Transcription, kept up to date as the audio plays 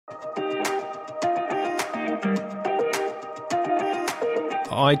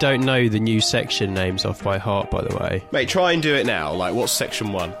I don't know the new section names off by heart, by the way. Mate, try and do it now. Like, what's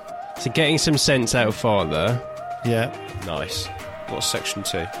section 1? So getting some sense out of father. Yeah. Nice. What's section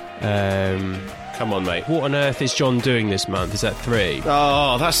 2? Come on, mate. What on earth is John doing this month? Is that 3?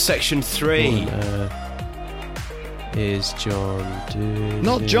 Oh, that's section 3. What on earth is John doing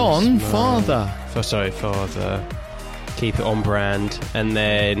Not this John, month? father. Father. Keep it on brand. And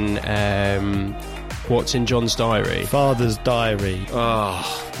then, what's in John's diary? Father's diary.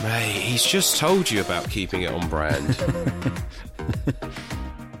 Oh, mate, he's just told you about keeping it on brand.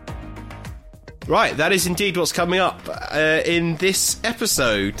 Right, that is indeed what's coming up in this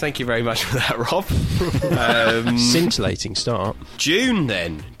episode. Thank you very much for that, Rob. Scintillating start. June,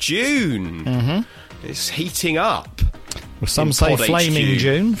 then. June. Mm-hmm. It's heating up. Well, some in say Pod flaming HQ.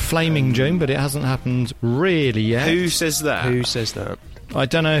 June, but it hasn't happened really yet. Who says that? Who says that? I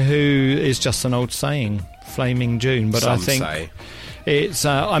don't know who is just an old saying, flaming June, but Some I think say. it's...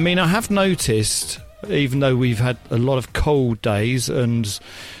 I mean, I have noticed, even though we've had a lot of cold days and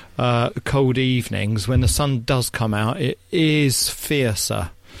cold evenings, when the sun does come out, it is fiercer.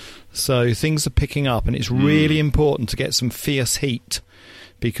 So things are picking up, and it's really important to get some fierce heat,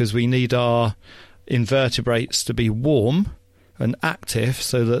 because we need our invertebrates to be warm and active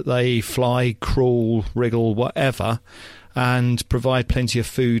so that they fly, crawl, wriggle, whatever, and provide plenty of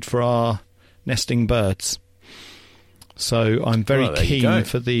food for our nesting birds. So I'm very Well, there you keen go.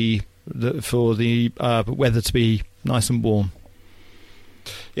 for the weather to be nice and warm.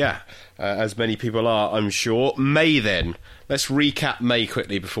 Yeah, as many people are, I'm sure. May, then. Let's recap May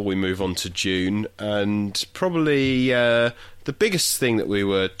quickly before we move on to June. And probably the biggest thing that we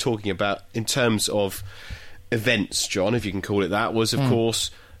were talking about in terms of events, John, if you can call it that, was, of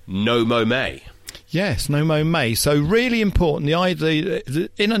course, No Mow May. Yes, No Mow May. So really important. The idea,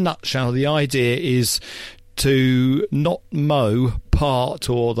 in a nutshell, the idea is to not mow part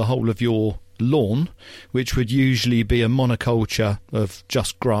or the whole of your lawn, which would usually be a monoculture of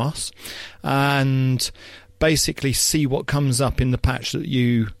just grass, and basically see what comes up in the patch that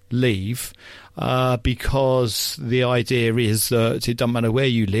you leave, because the idea is that it doesn't matter where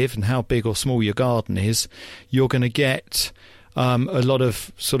you live and how big or small your garden is, you're going to get a lot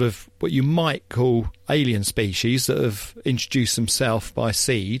of sort of what you might call alien species that have introduced themselves by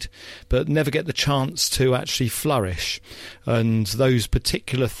seed but never get the chance to actually flourish. And those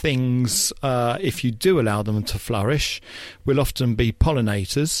particular things, if you do allow them to flourish, will often be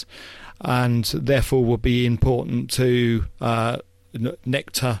pollinators, and therefore will be important to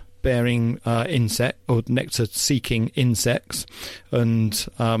nectar bearing insect or nectar seeking insects and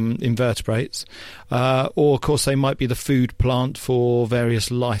invertebrates, or of course they might be the food plant for various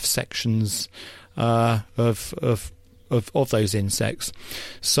life sections of those insects.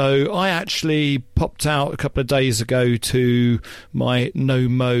 So I actually popped out a couple of days ago to my No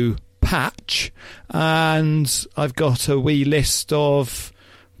Mow patch, and I've got a wee list of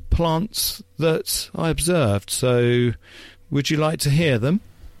plants that I observed. So would you like to hear them?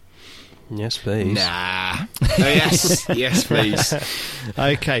 Yes, please. Nah. Oh, yes. Yes, please.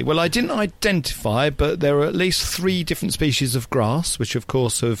 Okay, well, I didn't identify, but there are at least 3 different species of grass, which of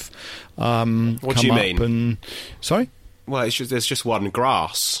course have What come do you up mean? and... Sorry? Well, there's just one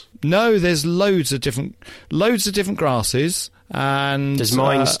grass. No, there's loads of different grasses, and Does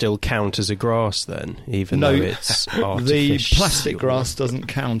mine still count as a grass then, even no, though it's the artificial? plastic grass doesn't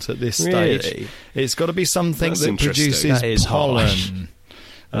count at this Really? stage. It's got to be something That's that interesting. produces That is harsh. pollen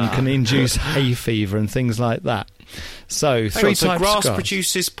and can induce hay fever and things like that. So, 3 So types grass of grass.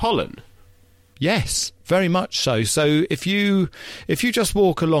 produces pollen? Yes, very much so. So if you just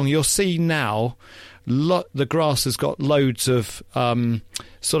walk along, you'll see now the grass has got loads of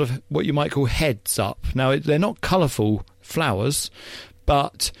sort of what you might call heads up. Now, they're not colourful flowers,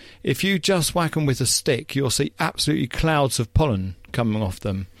 but if you just whack them with a stick, you'll see absolutely clouds of pollen coming off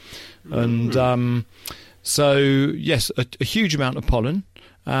them. And so, yes, a huge amount of pollen.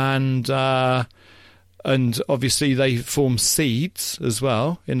 And obviously they form seeds as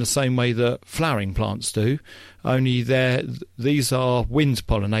well, in the same way that flowering plants do, only these are wind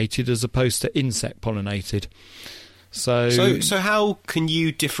pollinated as opposed to insect pollinated. So how can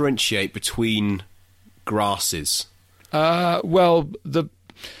you differentiate between grasses? well, the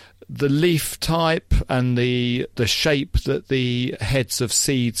leaf type and the shape that the heads of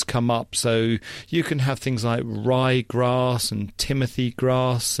seeds come up. So you can have things like ryegrass and timothy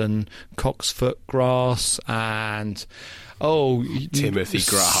grass and cocksfoot grass and Timothy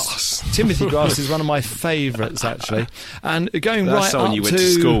grass. Timothy grass is one of my favourites, actually. And going That's right someone up you went to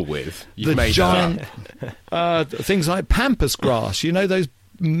school with. You've the made giant that up. things like pampas grass. You know those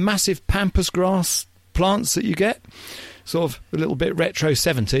massive pampas grass plants that you get. Sort of a little bit retro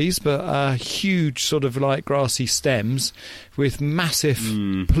 70s, but huge sort of like grassy stems with massive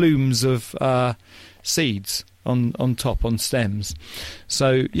plumes of seeds on top, on stems.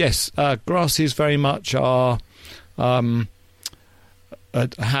 So yes, grasses very much are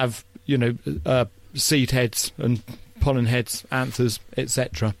have, you know, seed heads and pollen heads, anthers,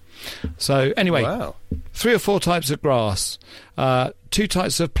 etc. So anyway, Wow. 3 or 4 types of grass, 2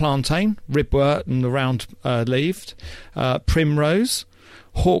 types of plantain, ribwort and the round-leaved, primrose,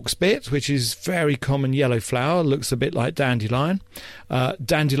 hawksbit, which is very common yellow flower, looks a bit like dandelion,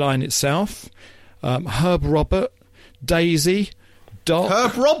 dandelion itself, herb robert, daisy, dock.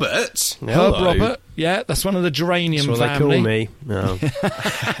 Herb Roberts? Herb Hello. robert, yeah, that's one of the geranium That's what family. they call me. No.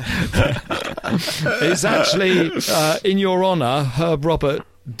 It's actually, in your honour, herb robert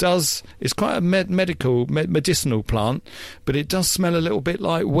it's quite a medicinal plant, but it does smell a little bit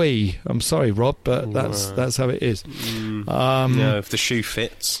like wee. I'm sorry, Rob, but that's how it is. No, if the shoe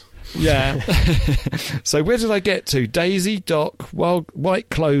fits. Yeah. So where did I get to? Daisy, dock, white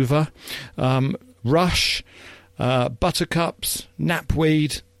clover, rush, buttercups,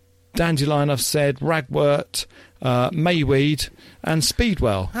 knapweed, dandelion, I've said, ragwort, mayweed, and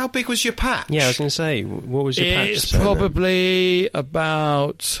speedwell. How big was your patch? Yeah, I was going to say, what was your patch? It's then? probably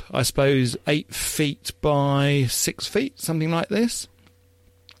about, I suppose, 8 feet by 6 feet, something like this.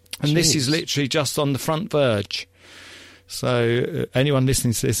 And this is Jeez. literally just on the front verge. So anyone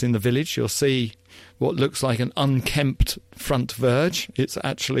listening to this in the village, you'll see what looks like an unkempt front verge. It's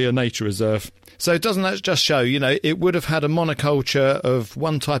actually a nature reserve. So doesn't that just show, you know, it would have had a monoculture of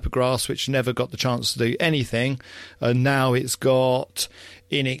one type of grass which never got the chance to do anything, and now it's got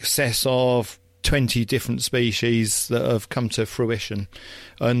in excess of 20 different species that have come to fruition.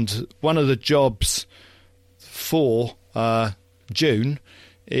 And one of the jobs for June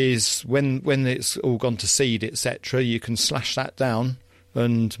is when it's all gone to seed, etc., you can slash that down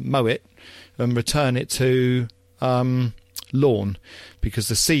and mow it and return it to lawn, because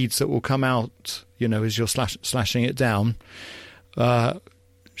the seeds that will come out, you know, as you're slashing it down,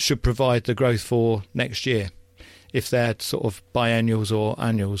 should provide the growth for next year, if they're sort of biennials or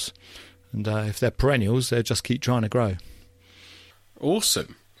annuals. And if they're perennials, they'll just keep trying to grow.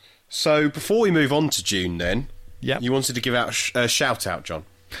 Awesome. So before we move on to June then, Yep. you wanted to give out a shout-out, John.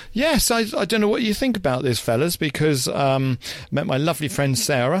 Yes, I don't know what you think about this, fellas, because I met my lovely friend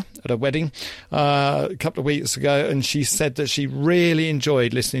Sarah at a wedding a couple of weeks ago, and she said that she really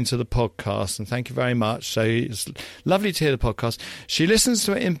enjoyed listening to the podcast, and thank you very much. So it's lovely to hear the podcast. She listens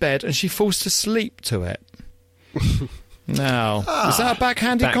to it in bed, and she falls to sleep to it. Now, is that a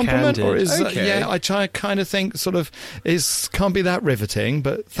backhanded compliment, or is Okay. yeah? I kind of think sort of can't be that riveting,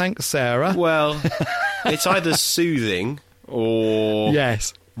 but thanks, Sarah. Well, it's either soothing or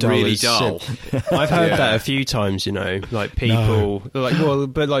Yes. really as dull. shit. I've heard Yeah. that a few times, you know, like people,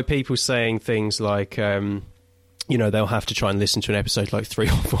 like people saying things like, you know, they'll have to try and listen to an episode like 3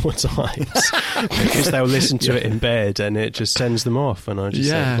 or 4 times because they'll listen to it in bed and it just sends them off. And I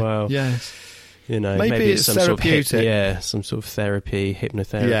just think, well, yes. you know, Maybe it's some therapeutic. sort of some sort of therapy,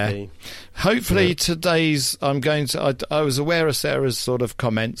 hypnotherapy. Hopefully today's I was aware of Sarah's sort of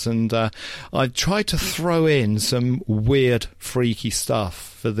comments, and I tried to throw in some weird freaky stuff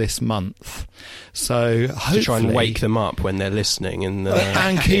for this month, so hopefully To try and wake them up when they're listening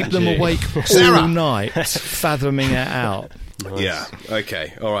and keep them awake Sarah! all night, fathoming it out. Yeah.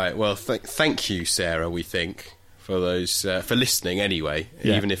 Okay. All right. Well, thank you, Sarah. We think for those for listening anyway,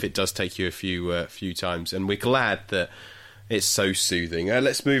 Yeah. even if it does take you a few times, and we're glad that it's so soothing.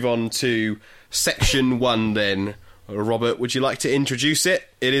 Let's move on to section 1 then. Robert, would you like to introduce it?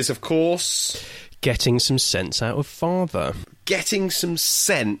 It is, of course, getting some sense out of father. getting some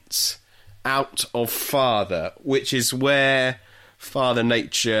sense out of Father, which is where Father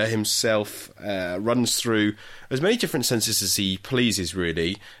Nature himself runs through as many different senses as he pleases,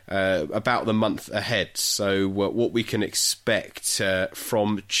 really, about the month ahead. So what we can expect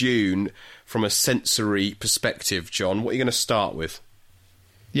from June from a sensory perspective, John, what are you going to start with?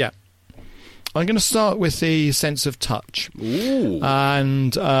 Yeah. I'm going to start with the sense of touch. Ooh.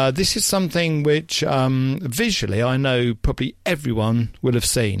 And this is something which visually I know probably everyone will have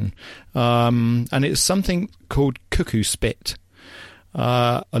seen. And it's something called cuckoo spit.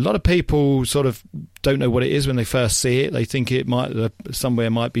 A lot of people sort of don't know what it is when they first see it. They think it might somewhere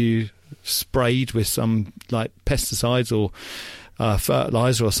might be sprayed with some like pesticides or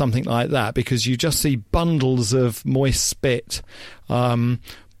fertilizer or something like that, because you just see bundles of moist spit.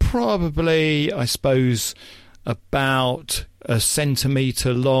 Probably, I suppose, about a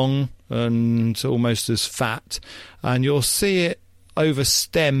centimetre long and almost as fat, and you'll see it over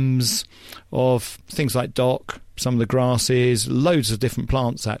stems of things like dock, some of the grasses, loads of different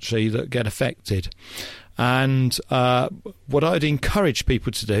plants actually that get affected. And what I'd encourage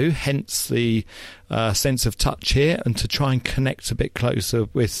people to do, hence the sense of touch here, and to try and connect a bit closer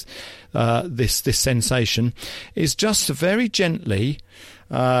with this sensation, is just to very gently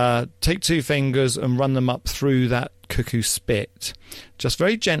take two fingers and run them up through that cuckoo spit. Just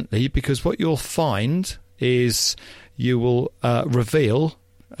very gently, because what you'll find is you will reveal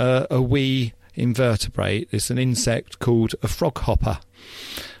a wee invertebrate. It's an insect called a froghopper.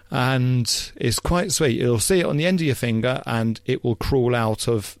 And it's quite sweet. You'll see it on the end of your finger, and it will crawl out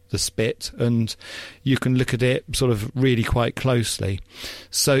of the spit, and you can look at it sort of really quite closely.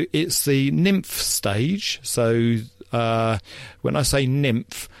 So it's the nymph stage. So when I say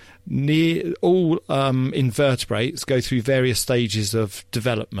nymph, all invertebrates go through various stages of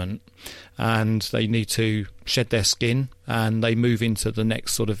development, and they need to shed their skin, and they move into the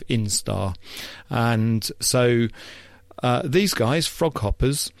next sort of instar. And so these guys,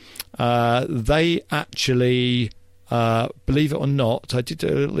 froghoppers, they actually, believe it or not, I did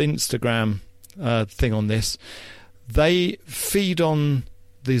a little Instagram thing on this. They feed on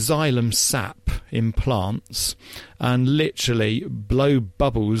the xylem sap in plants and literally blow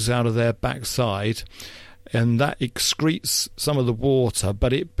bubbles out of their backside, and that excretes some of the water,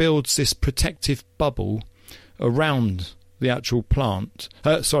 but it builds this protective bubble around the actual plant,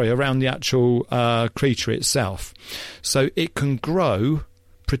 around the actual creature itself. So it can grow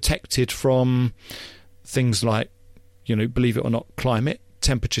protected from things like, believe it or not, climate,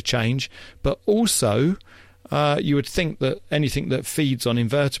 temperature change, but also you would think that anything that feeds on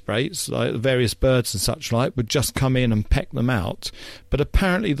invertebrates, like various birds and such like, would just come in and peck them out. But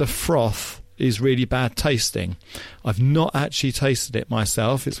apparently the froth is really bad tasting. I've not actually tasted it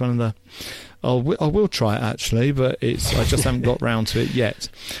myself. It's one of the... I will try it actually, but I just haven't got round to it yet.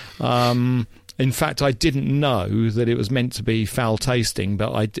 In fact, I didn't know that it was meant to be foul tasting,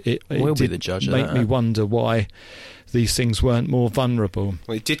 but it we'll did be the judge of make that. Me wonder why these things weren't more vulnerable.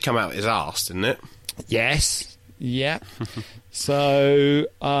 Well, it did come out his arse, didn't it? Yes. Yeah. So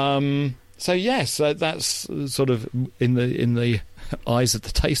yes, that's sort of in the eyes of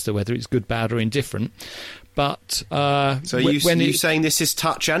the taster whether it's good, bad, or indifferent. But so you saying this is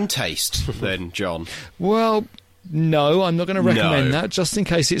touch and taste then, John? Well, no, I'm not going to recommend that, just in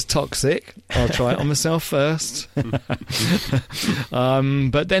case it's toxic. I'll try it on myself first. But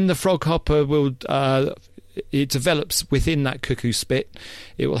then the froghopper will it develops within that cuckoo spit.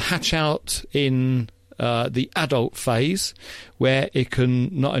 It will hatch out in the adult phase, where it can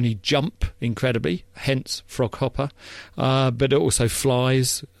not only jump incredibly, hence froghopper, but it also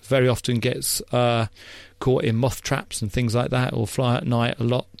flies. Very often gets caught in moth traps and things like that. It will fly at night a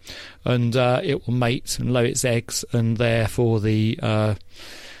lot, and it will mate and lay its eggs, and therefore the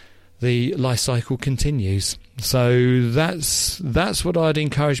life cycle continues. So that's what I'd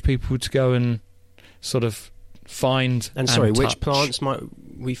encourage people to go and sort of find. And sorry, which touch. plants might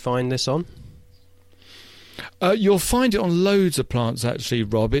we find this on? You'll find it on loads of plants, actually,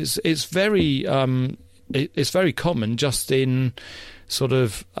 Rob. It's very it's very common just in sort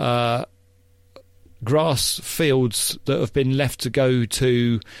of grass fields that have been left to go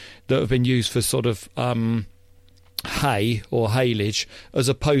to, that have been used for sort of hay or haylage, as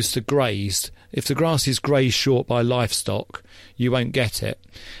opposed to grazed. If the grass is grazed short by livestock, you won't get it.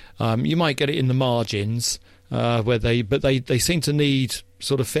 You might get it in the margins where they seem to need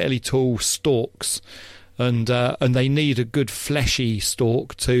sort of fairly tall stalks. And they need a good fleshy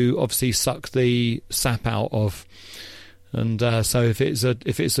stalk to obviously suck the sap out of. And so if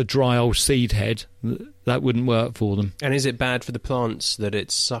it's a dry old seed head, that wouldn't work for them. And is it bad for the plants that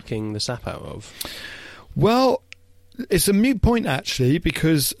it's sucking the sap out of? Well, it's a moot point actually,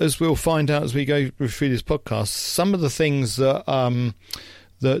 because as we'll find out as we go through this podcast, some of the things that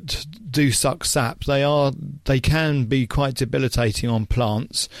that do suck sap, they can be quite debilitating on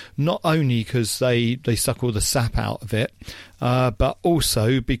plants, not only because they suck all the sap out of it, but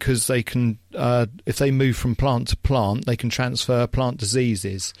also because they can, if they move from plant to plant, they can transfer plant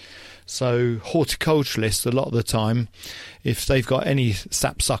diseases. So horticulturalists, a lot of the time, if they've got any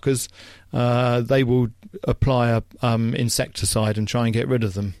sap suckers, they will apply a insecticide and try and get rid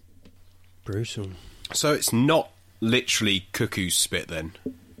of them. Brutal. So it's not literally cuckoo spit then?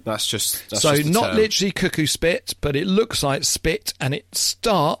 That's just the not term. literally cuckoo spit, but it looks like spit, and it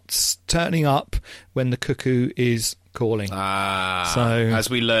starts turning up when the cuckoo is calling. So as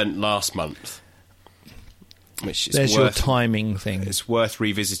we learnt last month. Which is there's your timing thing. It's worth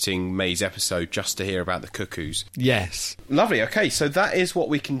revisiting May's episode just to hear about the cuckoos. Yes. Lovely. Okay, so that is what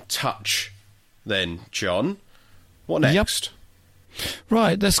we can touch then, John. What next?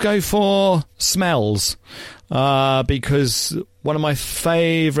 Right, let's go for smells. Because one of my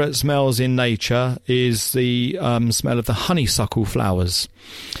favourite smells in nature is the smell of the honeysuckle flowers.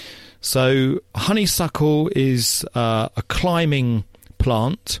 So honeysuckle is a climbing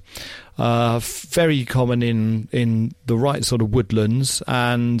plant, very common in the right sort of woodlands,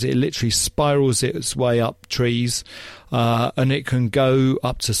 and it literally spirals its way up trees, and it can go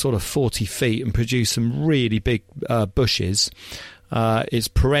up to sort of 40 feet and produce some really big bushes. It's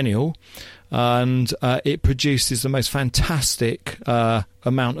perennial, and it produces the most fantastic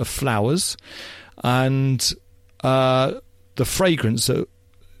amount of flowers, and the fragrance that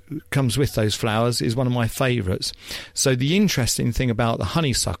comes with those flowers is one of my favourites. So the interesting thing about the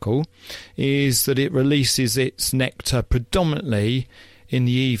honeysuckle is that it releases its nectar predominantly in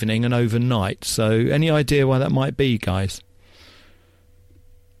the evening and overnight. So any idea why that might be, guys?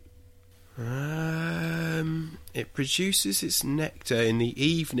 It produces its nectar in the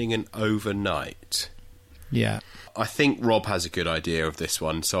evening and overnight. Yeah. I think Rob has a good idea of this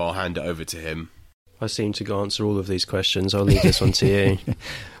one, so I'll hand it over to him. I seem to answer all of these questions. I'll leave this one to you.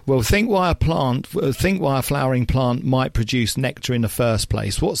 Well, think why a flowering plant might produce nectar in the first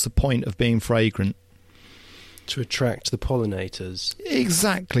place. What's the point of being fragrant? To attract the pollinators.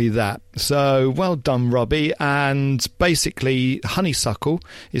 Exactly that. So, well done, Robbie. And basically, honeysuckle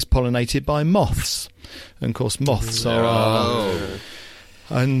is pollinated by moths. And, of course, moths are...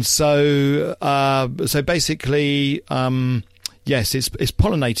 And so basically, yes, it's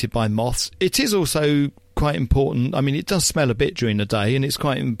pollinated by moths. It is also quite important. I mean, it does smell a bit during the day, and it's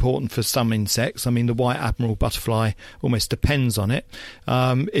quite important for some insects. I mean, the white admiral butterfly almost depends on it.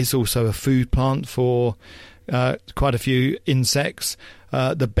 It's also a food plant for quite a few insects.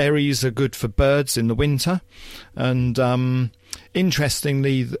 The berries are good for birds in the winter. And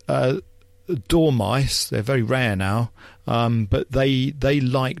interestingly, dormice, they're very rare now, but they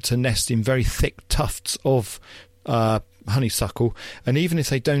like to nest in very thick tufts of honeysuckle. And even if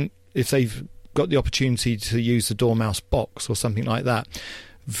they've got the opportunity to use the dormouse box or something like that,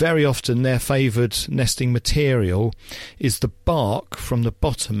 very often their favoured nesting material is the bark from the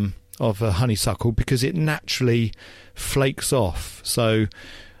bottom of a honeysuckle, because it naturally flakes off. So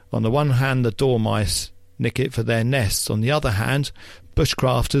on the one hand, the dormice nick it for their nests. On the other hand,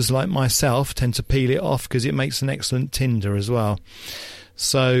 bushcrafters like myself tend to peel it off because it makes an excellent tinder as well.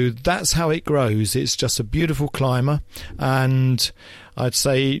 So that's how it grows. It's just a beautiful climber, and I'd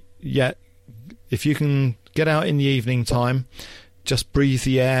say, yeah, if you can get out in the evening time, just breathe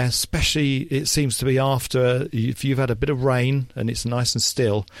the air, especially it seems to be after, if you've had a bit of rain and it's nice and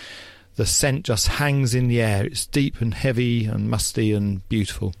still, the scent just hangs in the air. It's deep and heavy and musty and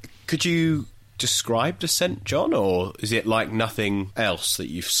beautiful. Could you describe the scent, John, or is it like nothing else that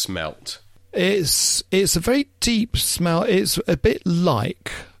you've smelt? It's a very deep smell. It's a bit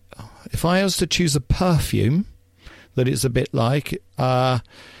like, if I was to choose a perfume that it's a bit like,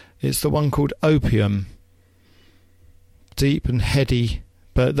 it's the one called Opium. Deep and heady,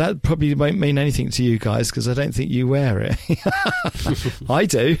 but that probably won't mean anything to you guys because I don't think you wear it. I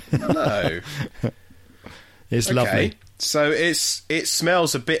do. No. It's okay. Lovely. So it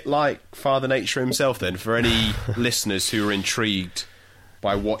smells a bit like Father Nature himself then, for any listeners who are intrigued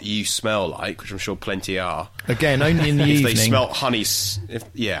by what you smell like, which I'm sure plenty are. Again, only in the evening. If they smelt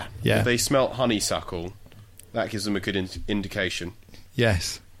if they smelt honeysuckle, that gives them a good indication.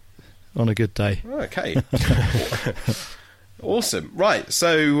 Yes, on a good day. Okay. Awesome. Right,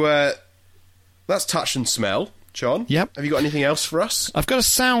 so that's touch and smell, John. Yep. Have you got anything else for us? I've got a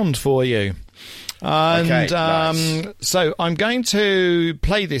sound for you. And okay, nice. So I'm going to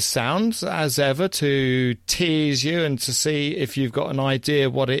play this sound, as ever, to tease you and to see if you've got an idea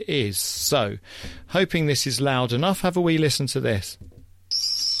what it is. So, hoping this is loud enough, have a wee listen to this.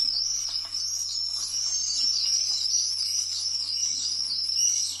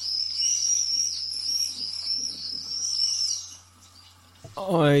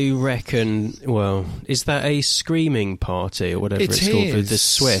 I reckon, well, is that a screaming party or whatever it's called for the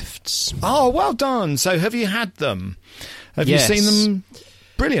Swifts? Oh, well done. So have you had them? Have Yes. you seen them?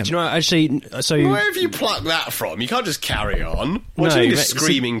 Brilliant. Do you know, actually, so... Where have you plucked that from? You can't just carry on. What do you mean, the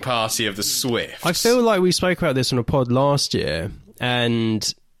screaming party of the Swifts? I feel like we spoke about this on a pod last year,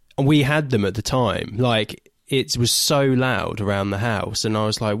 and we had them at the time. Like, it was so loud around the house, and I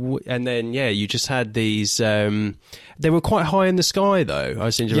was like... And then, yeah, you just had these... they were quite high in the sky, though,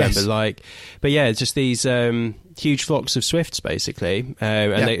 I seem to remember. Like, but yeah, it's just these huge flocks of swifts, basically.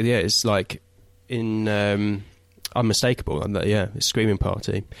 And it's like in... unmistakable, yeah, it's Screaming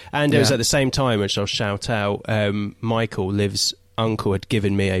Party. And it was at the same time, which I'll shout out, Michael Liv's uncle had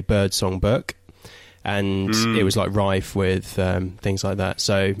given me a birdsong book, and it was like rife with things like that.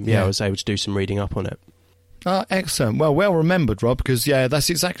 So I was able to do some reading up on it. Excellent. Well remembered, Rob, because that's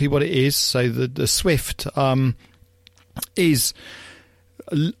exactly what it is. So the swift is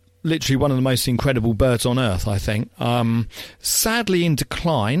literally one of the most incredible birds on earth, I think. Sadly in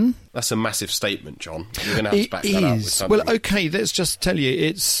decline. That's a massive statement, John. You're going to have to back that up with something. Well, okay, let's just tell you,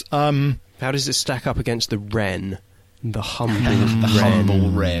 it's... How does it stack up against the wren? The humble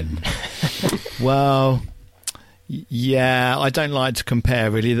wren. Well... Yeah, I don't like to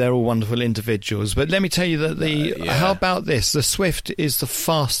compare, really. They're all wonderful individuals. But let me tell you that how about this? The swift is the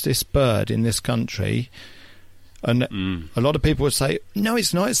fastest bird in this country. And a lot of people would say, no,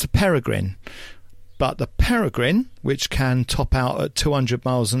 it's not, it's the peregrine. But the peregrine, which can top out at 200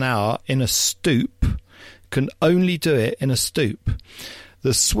 miles an hour in a stoop, can only do it in a stoop.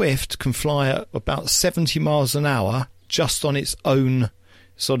 The swift can fly at about 70 miles an hour just on its own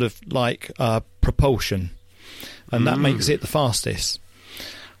sort of like propulsion. And that makes it the fastest.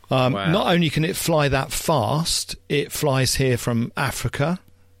 Wow. Not only can it fly that fast, it flies here from Africa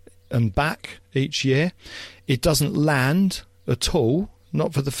and back each year. It doesn't land at all,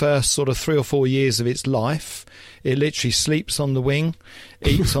 not for the first sort of 3 or 4 years of its life. It literally sleeps on the wing,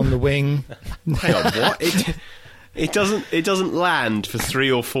 eats on the wing. Hang on, what? It doesn't land for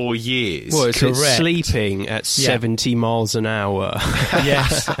 3 or 4 years. Well, it's Correct. Sleeping at 70 miles an hour.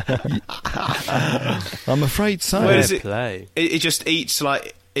 Yes. I'm afraid so. Where does it play? It just eats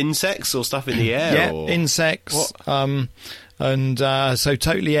like insects or stuff in the air? Yeah, or? insects. So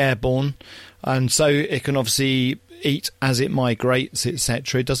totally airborne. And so it can obviously eat as it migrates,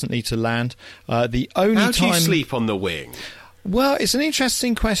 etc. It doesn't need to land. The only How do time you sleep on the wing? Well, it's an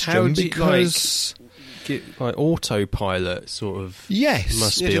interesting question How do you, because like autopilot sort of. yes,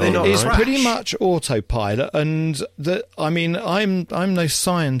 must Yeah, be do they on, not right? it's crash? pretty much autopilot, and I'm no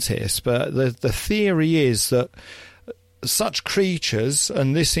scientist, but the theory is that such creatures,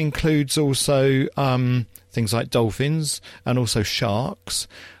 and this includes also things like dolphins and also sharks,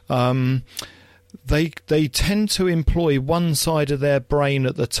 they tend to employ one side of their brain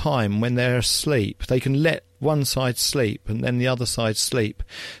at the time when they're asleep. They can let one side sleep and then the other side sleep,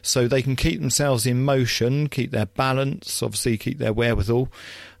 so they can keep themselves in motion, keep their balance, obviously keep their wherewithal,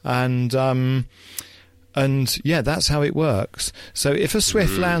 and that's how it works. So if a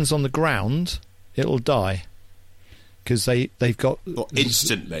swift lands on the ground, it'll die because they've got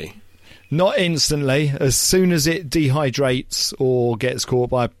Instantly. not instantly, as soon as it dehydrates or gets caught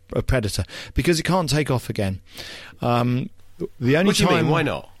by a predator, because it can't take off again. The only What do you time mean? Why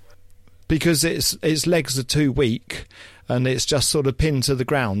not? because its legs are too weak and it's just sort of pinned to the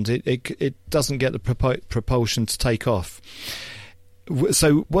ground. It doesn't get the propulsion to take off.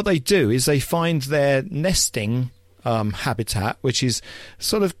 So what they do is they find their nesting habitat, which is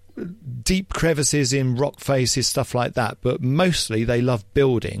sort of deep crevices in rock faces, stuff like that, but mostly they love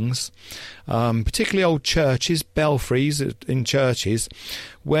buildings, particularly old churches, belfries in churches,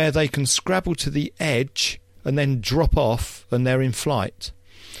 where they can scrabble to the edge and then drop off and they're in flight.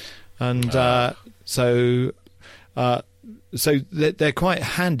 And so they're quite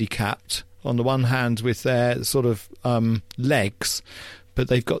handicapped on the one hand with their sort of legs, but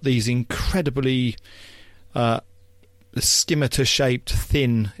they've got these incredibly scimitar-shaped,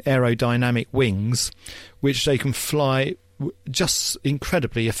 thin aerodynamic wings, which they can fly just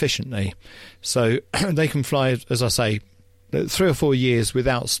incredibly efficiently. So they can fly, as I say, 3 or 4 years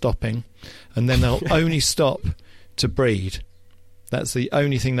without stopping, and then they'll only stop to breed. That's the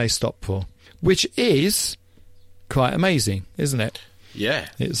only thing they stop for, which is quite amazing, isn't it? Yeah.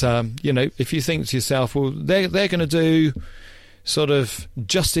 It's if you think to yourself, well, they're going to do sort of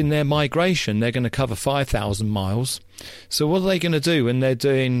just in their migration, they're going to cover 5,000 miles. So what are they going to do when they're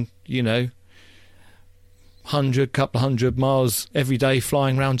doing, couple of hundred miles every day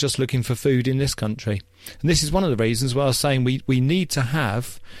flying around just looking for food in this country? And this is one of the reasons why I was saying we need to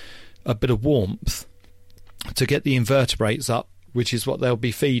have a bit of warmth to get the invertebrates up, which is what they'll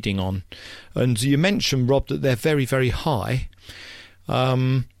be feeding on. And you mentioned, Rob, that they're very, very high.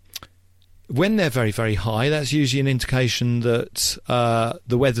 When they're very, very high, that's usually an indication that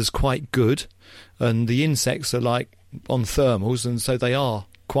the weather's quite good and the insects are like on thermals, and so they are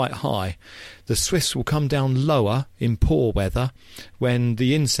quite high. The swifts will come down lower in poor weather when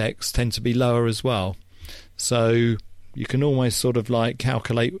the insects tend to be lower as well. So you can almost sort of like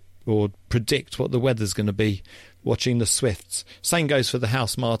calculate or predict what the weather's going to be watching the swifts. Same goes for the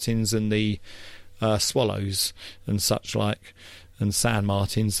house martins and the swallows and such like, and sand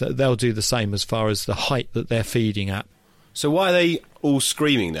martins. They'll do the same as far as the height that they're feeding at. So why are they all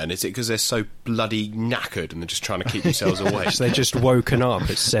screaming then? Is it because they're so bloody knackered and they're just trying to keep themselves awake? So they're just woken up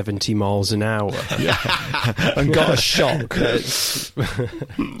at 70 miles an hour. And got a shock. It's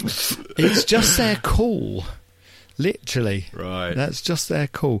just their call. Literally. Right. That's just their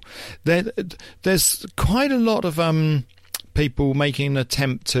call. There's quite a lot of people making an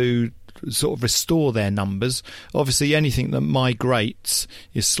attempt to sort of restore their numbers. Obviously, anything that migrates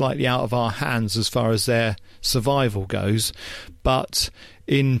is slightly out of our hands as far as their survival goes. But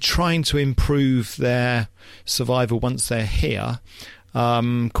in trying to improve their survival once they're here,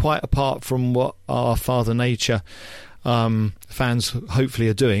 quite apart from what our Father Nature fans hopefully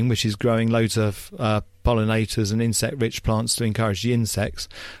are doing, which is growing loads of pollinators and insect-rich plants to encourage the insects.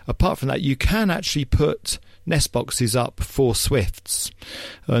 Apart from that, you can actually put nest boxes up for swifts,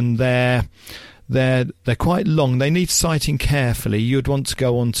 and they're quite long. They need sighting carefully. You'd want to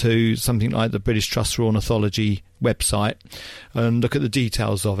go onto something like the British Trust for Ornithology website and look at the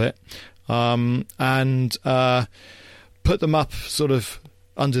details of it, and put them up sort of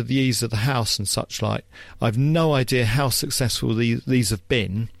under the eaves of the house and such like. I've no idea how successful these have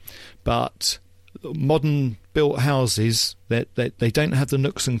been, but modern built houses, they don't have the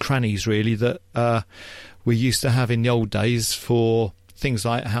nooks and crannies really that we used to have in the old days for things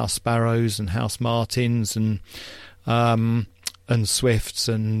like house sparrows and house martins and swifts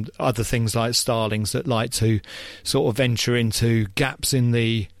and other things like starlings that like to sort of venture into gaps in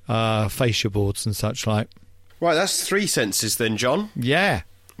the fascia boards and such like. Right, that's 3 senses then, John. Yeah.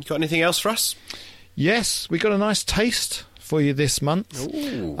 You got anything else for us? Yes, we got a nice taste for you this month.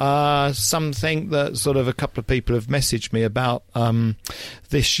 Something that sort of a couple of people have messaged me about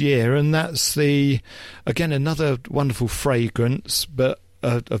this year, and that's again another wonderful fragrance, but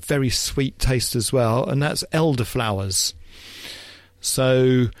a very sweet taste as well, and that's elderflowers.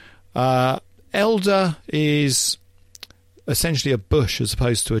 So elder is essentially a bush as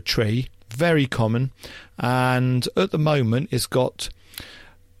opposed to a tree, very common, and at the moment it's got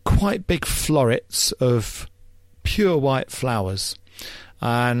quite big florets of pure white flowers,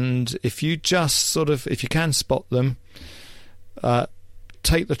 and if you can spot them,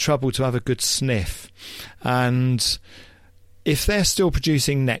 take the trouble to have a good sniff, and if they're still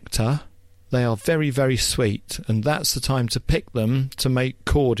producing nectar, they are very, very sweet, and that's the time to pick them to make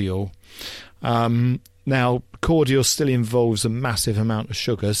cordial. Now, cordial still involves a massive amount of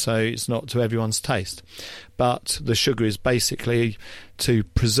sugar, so it's not to everyone's taste, but the sugar is basically to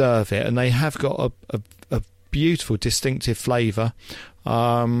preserve it, and they have got a beautiful distinctive flavour.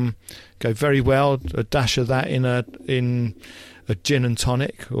 Go very well a dash of that in a gin and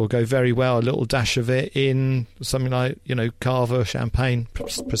tonic, or go very well a little dash of it in something like Cava, champagne,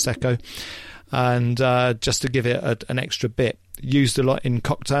 prosecco, and just to give it an extra bit. Used a lot in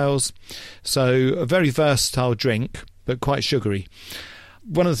cocktails, so a very versatile drink but quite sugary.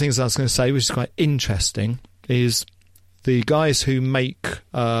 One of the things I was going to say, which is quite interesting, is the guys who make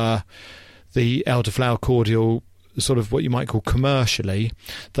the elderflower cordial, sort of what you might call commercially,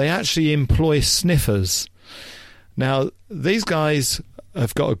 they actually employ sniffers. Now, these guys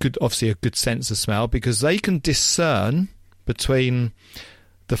have got obviously a good sense of smell, because they can discern between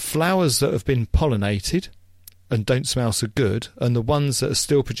the flowers that have been pollinated and don't smell so good, and the ones that are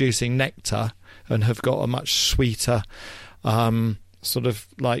still producing nectar and have got a much sweeter sort of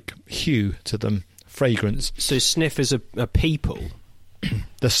like hue to them, fragrance. So sniffers are people?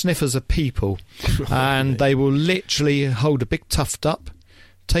 The sniffers are people, and they will literally hold a big tuft up,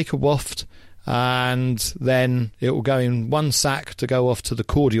 take a waft, and then it will go in one sack to go off to the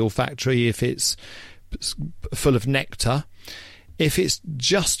cordial factory if it's full of nectar. If it's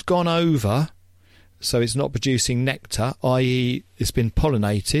just gone over, so it's not producing nectar, i.e. it's been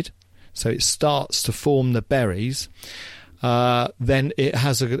pollinated, so it starts to form the berries, then it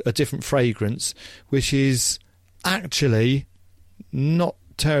has a different fragrance, which is actually not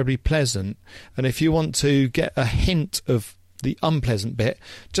terribly pleasant. And if you want to get a hint of the unpleasant bit,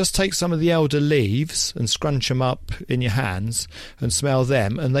 just take some of the elder leaves and scrunch them up in your hands and smell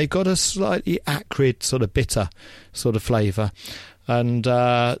them, and they've got a slightly acrid, sort of bitter sort of flavour. And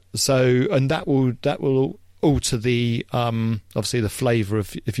that will alter the obviously the flavour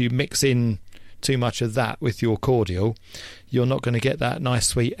of, if you mix in too much of that with your cordial, you're not going to get that nice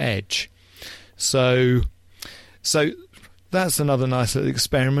sweet edge. So that's another nice little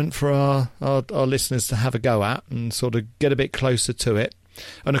experiment for our listeners to have a go at and sort of get a bit closer to it.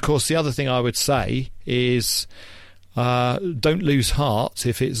 And of course, the other thing I would say is don't lose heart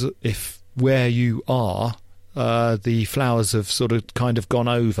if where you are, the flowers have sort of kind of gone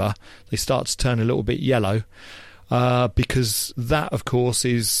over, they start to turn a little bit yellow, because that, of course,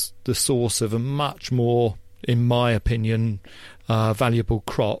 is the source of a much more in my opinion, valuable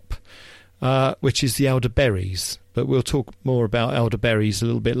crop, which is the elderberries. But we'll talk more about elderberries a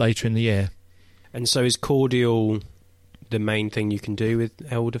little bit later in the year. And so is cordial the main thing you can do with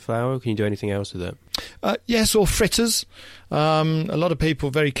elderflower? Can you do anything else with it? Yes, or fritters. A lot of people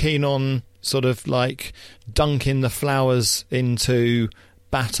are very keen on sort of like dunking the flowers into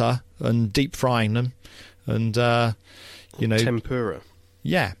batter and deep frying them. And, tempura.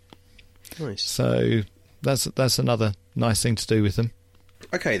 Yeah. Nice. So that's another nice thing to do with them.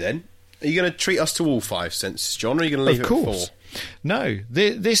 Okay, then. Are you going to treat us to all 5 senses, John, or are you going to leave Of it at course. 4? No,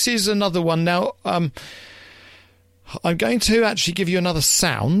 this is another one. Now, I'm going to actually give you another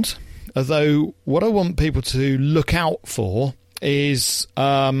sound, although what I want people to look out for is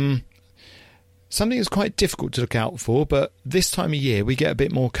something that's quite difficult to look out for, but this time of year we get a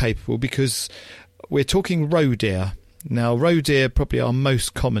bit more capable because we're talking roe deer. Now, roe deer probably our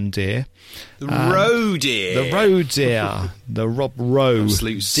most common deer. The roe deer. The roe deer. The Rob Roe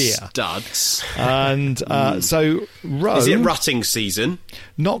Absolute deer. studs. And so roe... Is it rutting season?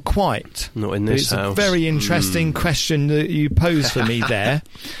 Not quite. Not in this It's house. a very interesting question that you pose for me there,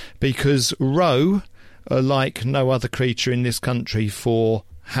 because roe are like no other creature in this country for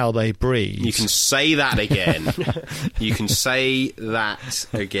how they breed. You can say that again. You can say that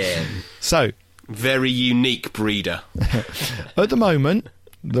again. So, Very unique breeder. at the moment,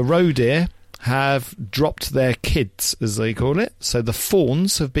 the roe deer have dropped their kids, as they call it. So the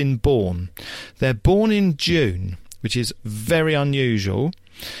fawns have been born. They're born in June, which is very unusual,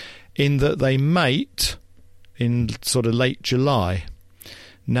 in that they mate in sort of late July.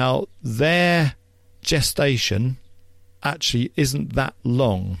 Now, their gestation actually isn't that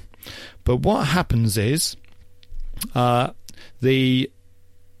long. But what happens is,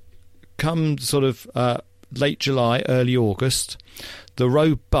 come sort of late July, early August, the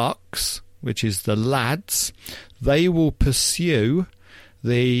roe bucks, which is the lads, they will pursue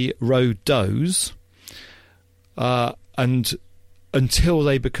the roe does and until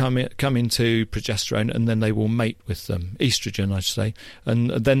they come into progesterone, and then they will mate with them, estrogen I should say, and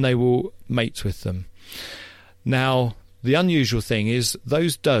then they will mate with them. Now, the unusual thing is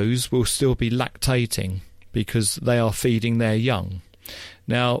those does will still be lactating because they are feeding their young.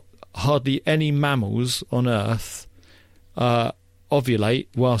 Now, hardly any mammals on Earth ovulate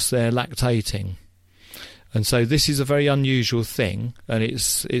whilst they're lactating. And so this is a very unusual thing, and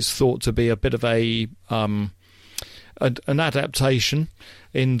it's thought to be a bit of an adaptation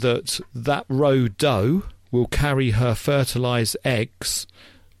in that roe doe will carry her fertilised eggs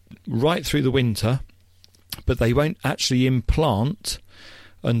right through the winter, but they won't actually implant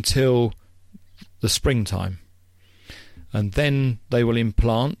until the springtime. And then they will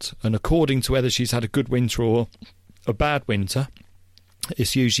implant, and according to whether she's had a good winter or a bad winter,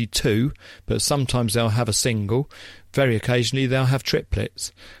 it's usually 2, but sometimes they'll have a single. Very occasionally they'll have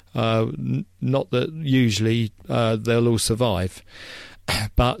triplets. Not that usually they'll all survive.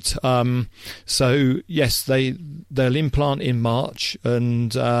 But so yes, they'll implant in March,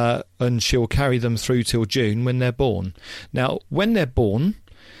 and she'll carry them through till June when they're born. Now, when they're born,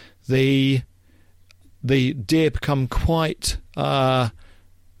 the deer become quite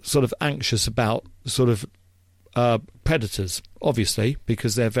sort of anxious about sort of predators, obviously,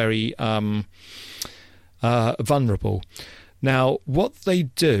 because they're very vulnerable. Now, what they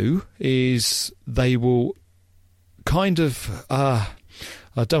do is they will kind of, I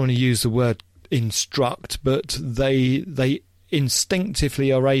don't want to use the word instruct, but they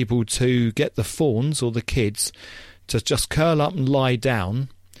instinctively are able to get the fawns or the kids to just curl up and lie down,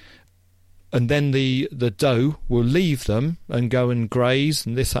 and then the doe will leave them and go and graze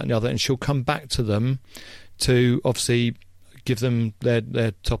and this, that and the other, and she'll come back to them to obviously give them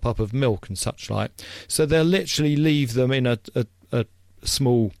their top up of milk and such like. So they'll literally leave them in a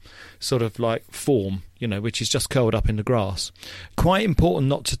small sort of like form, which is just curled up in the grass. Quite important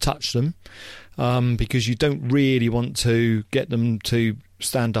not to touch them, because you don't really want to get them to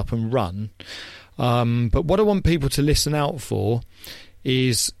stand up and run. But what I want people to listen out for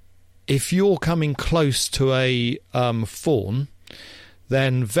is, if you're coming close to a fawn,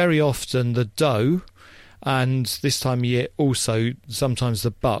 then very often the doe, and this time of year also sometimes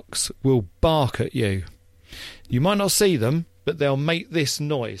the bucks, will bark at you. You might not see them, but they'll make this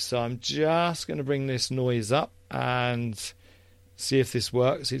noise. So I'm just going to bring this noise up and see if this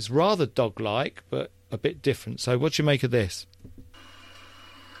works. It's rather dog-like, but a bit different. So what do you make of this?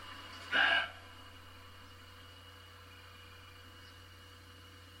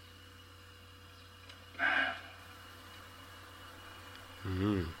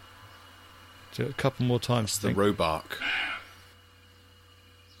 Do it a couple more times. The roe bark.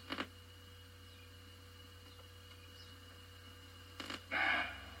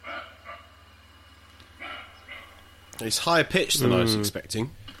 It's higher pitched than I was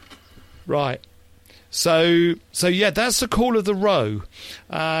expecting. Right. So yeah, that's the call of the row,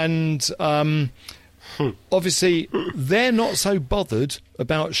 and obviously they're not so bothered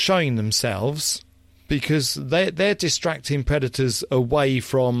about showing themselves because they're distracting predators away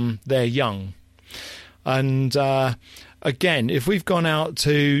from their young. And again, if we've gone out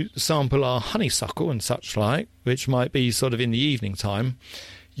to sample our honeysuckle and such like, which might be sort of in the evening time,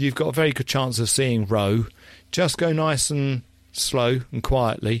 you've got a very good chance of seeing roe. Just go nice and slow and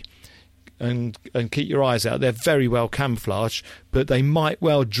quietly and keep your eyes out. They're very well camouflaged, but they might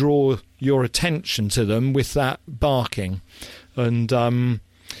well draw your attention to them with that barking. And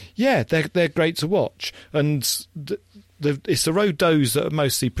yeah, they're great to watch. And it's the roe does that are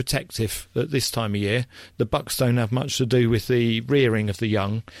mostly protective at this time of year. The bucks don't have much to do with the rearing of the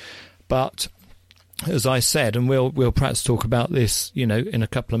young. But as I said, and we'll perhaps talk about this, in a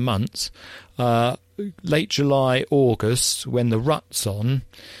couple of months, late July, August, when the rut's on,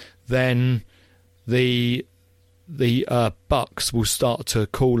 then the bucks will start to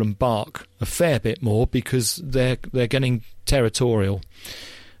call and bark a fair bit more because they're getting territorial,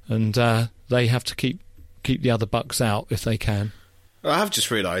 and they have to keep the other bucks out if they can. I have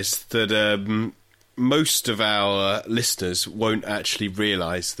just realised that most of our listeners won't actually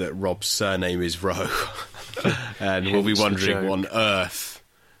realise that Rob's surname is Rowe, and will be wondering what on earth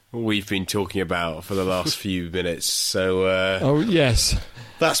we've been talking about for the last few minutes. So, oh yes,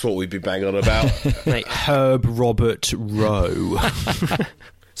 that's what we've been banging on about. Mate, Herb Robert Rowe.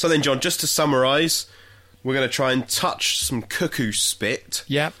 So then, John, just to summarise, we're going to try and touch some cuckoo spit.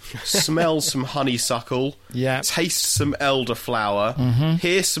 Yep. Smell some honeysuckle. Yep. Taste some elderflower. Mm-hmm.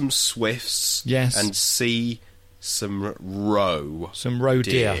 Hear some swifts. Yes. And see some roe. Some roe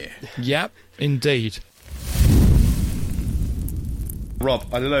deer. Yep, indeed. Rob,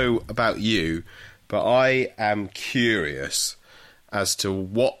 I don't know about you, but I am curious as to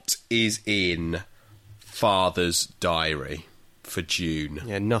what is in Father's diary for June.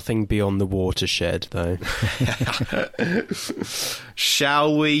 Yeah, nothing beyond the watershed, though.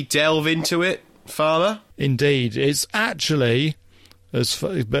 Shall we delve into it, Father? Indeed. It's actually,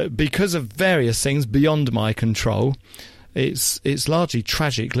 but because of various things beyond my control, it's largely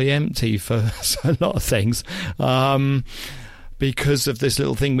tragically empty for a lot of things. Because of this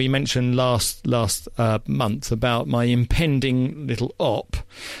little thing we mentioned last month about my impending little op,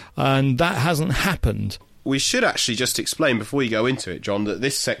 and that hasn't happened. We should actually just explain before you go into it, John, that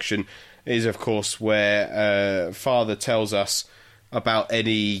this section is, of course, where Father tells us about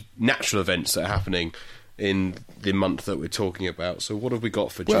any natural events that are happening in the month that we're talking about. So what have we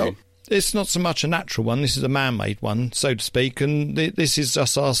got for June? Well, it's not so much a natural one. This is a man-made one, so to speak, and this is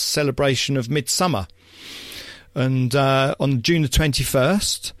just our celebration of midsummer. And on June the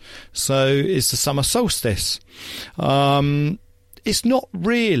 21st, so it's the summer solstice. It's not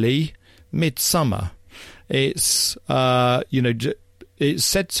really midsummer. It's it's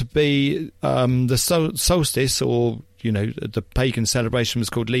said to be the solstice, or the pagan celebration was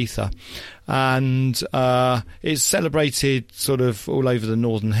called Letha, and it's celebrated sort of all over the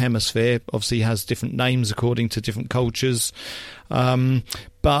northern hemisphere. Obviously, has different names according to different cultures,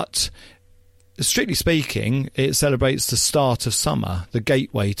 but strictly speaking, it celebrates the start of summer, the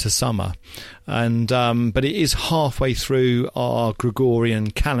gateway to summer, and but it is halfway through our Gregorian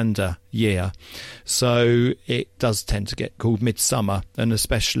calendar year, so it does tend to get called midsummer, and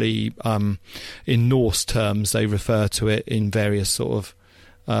especially in Norse terms, they refer to it in various sort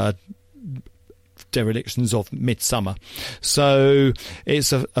of derelictions of midsummer. So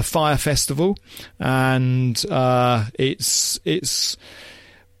it's a fire festival, and it's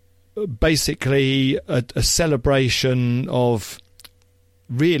basically a celebration of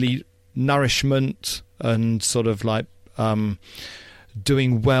really nourishment and sort of like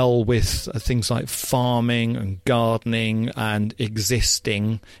doing well with things like farming and gardening and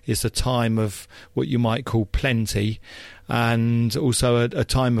existing. Is a time of what you might call plenty, and also a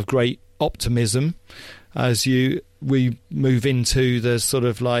time of great optimism as we move into the sort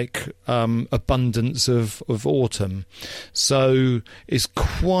of like abundance of autumn. So it's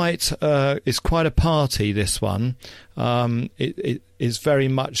quite a party, this one. It is very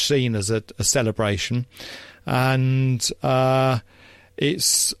much seen as a celebration, and I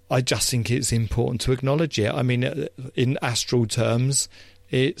just think it's important to acknowledge it. I mean, in astral terms,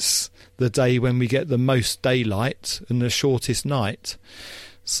 it's the day when we get the most daylight and the shortest night.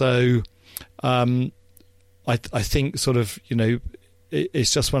 So I think sort of,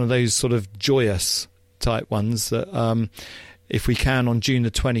 it's just one of those sort of joyous type ones that if we can on June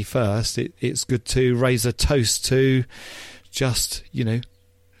the 21st, it's good to raise a toast to just,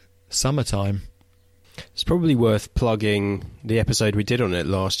 summertime. It's probably worth plugging the episode we did on it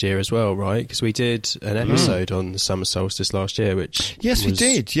last year as well, right? Because we did an episode on the summer solstice last year, which we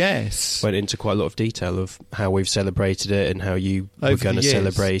did. Yes, went into quite a lot of detail of how we've celebrated it and how you were going to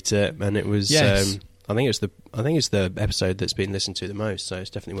celebrate it, and it was. Yes. I think it's the episode that's been listened to the most, so it's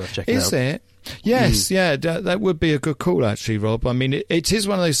definitely worth checking out. Is it? Yes, yeah, that would be a good call, actually, Rob. I mean, it is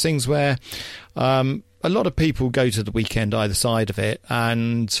one of those things where a lot of people go to the weekend either side of it,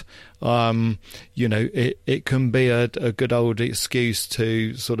 and it can be a good old excuse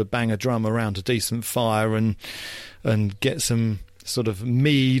to sort of bang a drum around a decent fire and get some sort of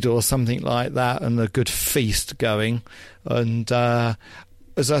mead or something like that, and a good feast going. And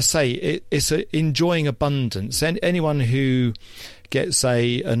as I say, it's enjoying abundance. Anyone who gets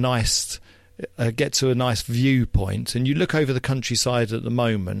a nice viewpoint, and you look over the countryside at the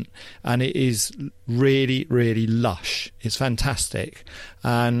moment, and it is really, really lush. It's fantastic,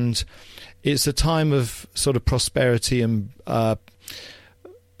 and it's a time of sort of prosperity and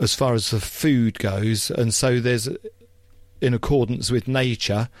as far as the food goes. And so there's, in accordance with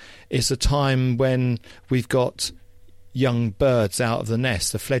nature, it's a time when we've got young birds out of the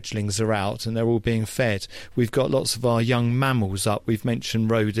nest. The fledglings are out and they're all being fed. We've got lots of our young mammals up. We've mentioned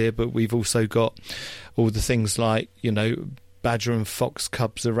roe deer, but we've also got all the things like, badger and fox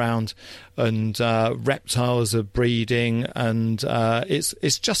cubs around, and reptiles are breeding, and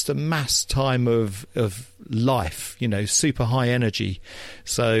it's just a mass time of life, super high energy.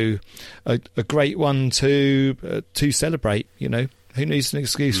 So a great one to celebrate. Who needs an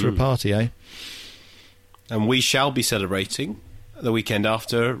excuse for a party, eh? And we shall be celebrating the weekend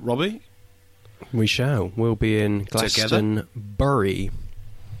after, Robbie. We shall. We'll be in Glastonbury.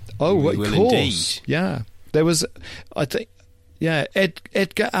 Oh, of course. Indeed. Yeah. There was, I think,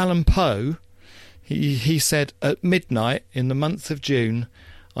 Edgar Allan Poe, he said, at midnight in the month of June,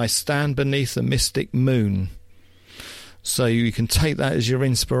 I stand beneath a mystic moon. So you can take that as your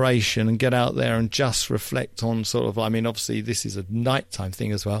inspiration and get out there and just reflect on sort of, obviously this is a nighttime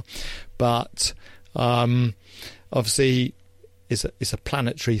thing as well, but obviously it's a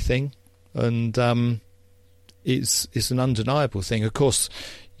planetary thing, and it's an undeniable thing. Of course,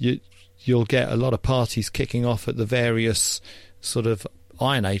 you'll get a lot of parties kicking off at the various sort of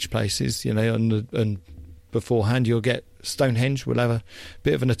Iron Age places, and beforehand you'll get Stonehenge will have a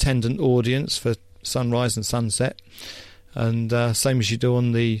bit of an attendant audience for sunrise and sunset, and same as you do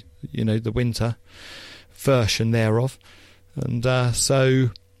on the winter version thereof, and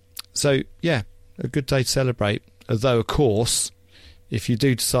so yeah, a good day to celebrate. Although, of course, if you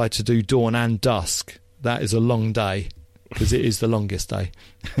do decide to do dawn and dusk, that is a long day, because it is the longest day.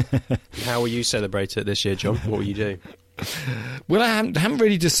 How will you celebrate it this year, John? What will you do? Well, I haven't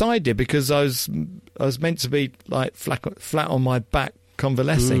really decided, because I was meant to be like flat on my back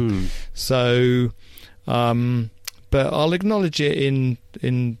convalescing. So, but I'll acknowledge it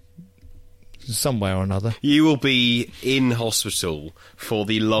in some way or another. You will be in hospital for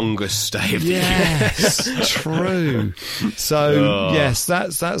the longest stay of the year. Yes, true. So yes,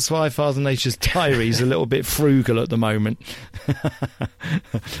 that's why Father Nature's diary is a little bit frugal at the moment.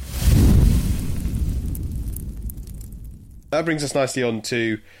 That brings us nicely on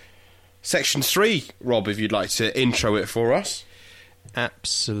to section 3, Rob, if you'd like to intro it for us.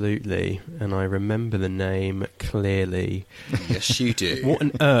 Absolutely, and I remember the name clearly. Yes, you do. What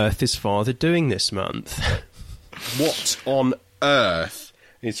on earth is Father doing this month? What on earth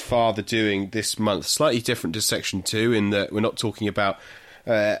is Father doing this month? Slightly different to section 2 in that we're not talking about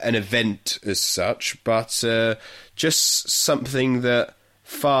an event as such, but just something that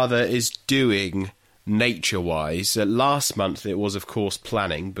Father is doing nature-wise. Last month it was, of course,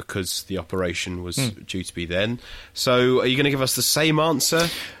 planning, because the operation was due to be then. So are you going to give us the same answer,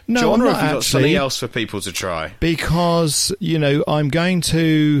 No, John, I'm or not have you got actually, something else for people to try? Because, I'm going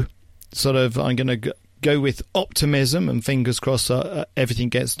to go with optimism and fingers crossed everything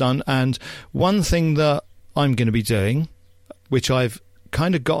gets done. And one thing that I'm going to be doing, which I've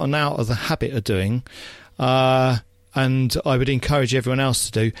kind of gotten out of the habit of doing, and I would encourage everyone else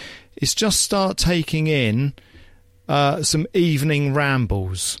to do, is just start taking in some evening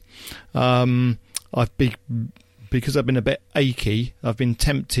rambles. Because I've been a bit achy, I've been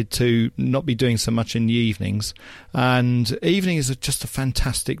tempted to not be doing so much in the evenings, and evening is just a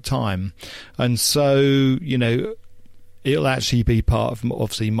fantastic time. And so, it'll actually be part of,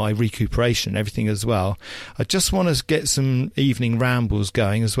 obviously, my recuperation and everything as well. I just want to get some evening rambles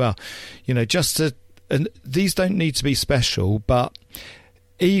going as well, and these don't need to be special, but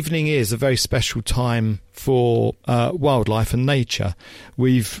evening is a very special time for wildlife and nature.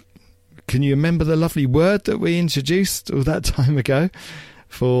 Can you remember the lovely word that we introduced all that time ago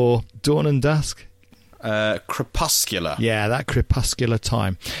for dawn and dusk? crepuscular. Yeah, that crepuscular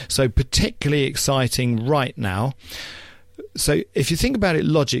time. So particularly exciting right now. So if you think about it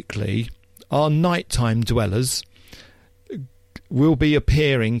logically, our nighttime dwellers will be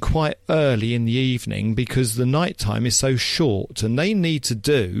appearing quite early in the evening because the nighttime is so short and they need to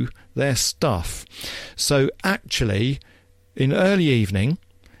do their stuff. So actually, in early evening,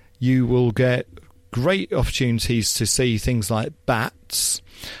 you will get great opportunities to see things like bats.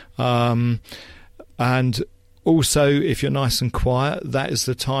 And also, if you're nice and quiet, that is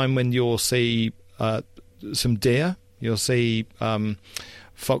the time when you'll see some deer. You'll see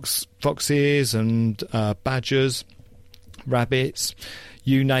foxes and badgers, rabbits,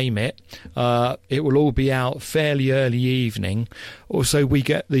 you name it. It will all be out fairly early evening. Also, we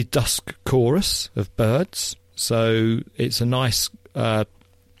get the dusk chorus of birds, so it's a nice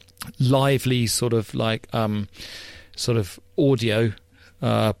lively sort of like sort of audio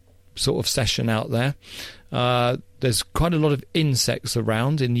sort of session out there. There's quite a lot of insects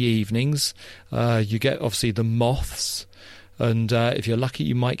around in the evenings. You get obviously the moths, and if you're lucky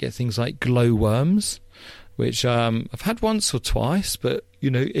you might get things like glowworms, which I've had once or twice, but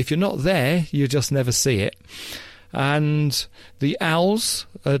you know, if you're not there you just never see it. And the owls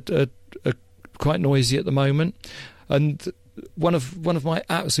are quite noisy at the moment, and one of my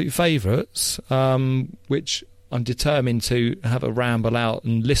absolute favourites, which I'm determined to have a ramble out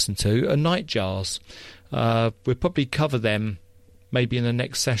and listen to, are nightjars. We'll probably cover them maybe in the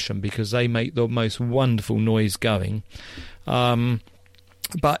next session because they make the most wonderful noise going.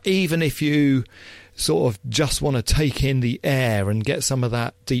 But even if you sort of just want to take in the air and get some of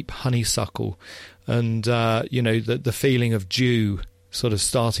that deep honeysuckle and, you know, the feeling of dew sort of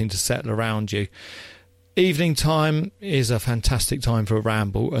starting to settle around you, evening time is a fantastic time for a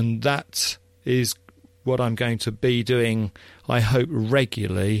ramble, and that is what I'm going to be doing, I hope,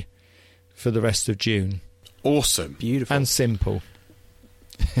 regularly for the rest of June. Awesome. Beautiful. And simple.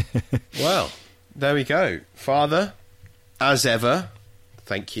 Well, there we go. Father, as ever,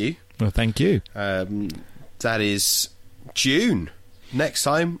 thank you. Well, thank you. That is June. Next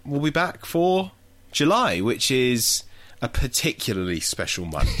time we'll be back for July, which is a particularly special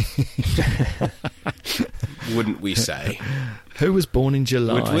month. Wouldn't we say? Who was born in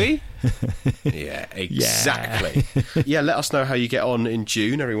July? Would we? Yeah, exactly. Yeah, let us know how you get on in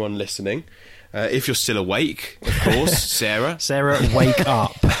June, everyone listening. If you're still awake, of course, Sarah. Sarah, wake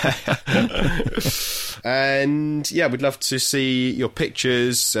up. And yeah, we'd love to see your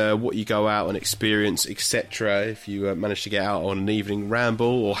pictures, what you go out and experience, etc. If you manage to get out on an evening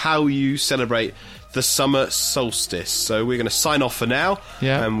ramble, or how you celebrate the summer solstice. So we're going to sign off for now,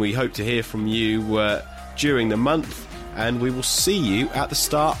 and we hope to hear from you during the month, and we will see you at the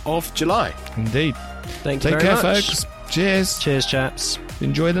start of July. Indeed. Thank you Take very care, much. folks. Cheers. Cheers, chaps.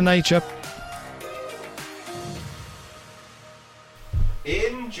 Enjoy the nature.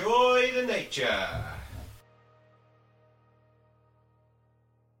 Enjoy the nature.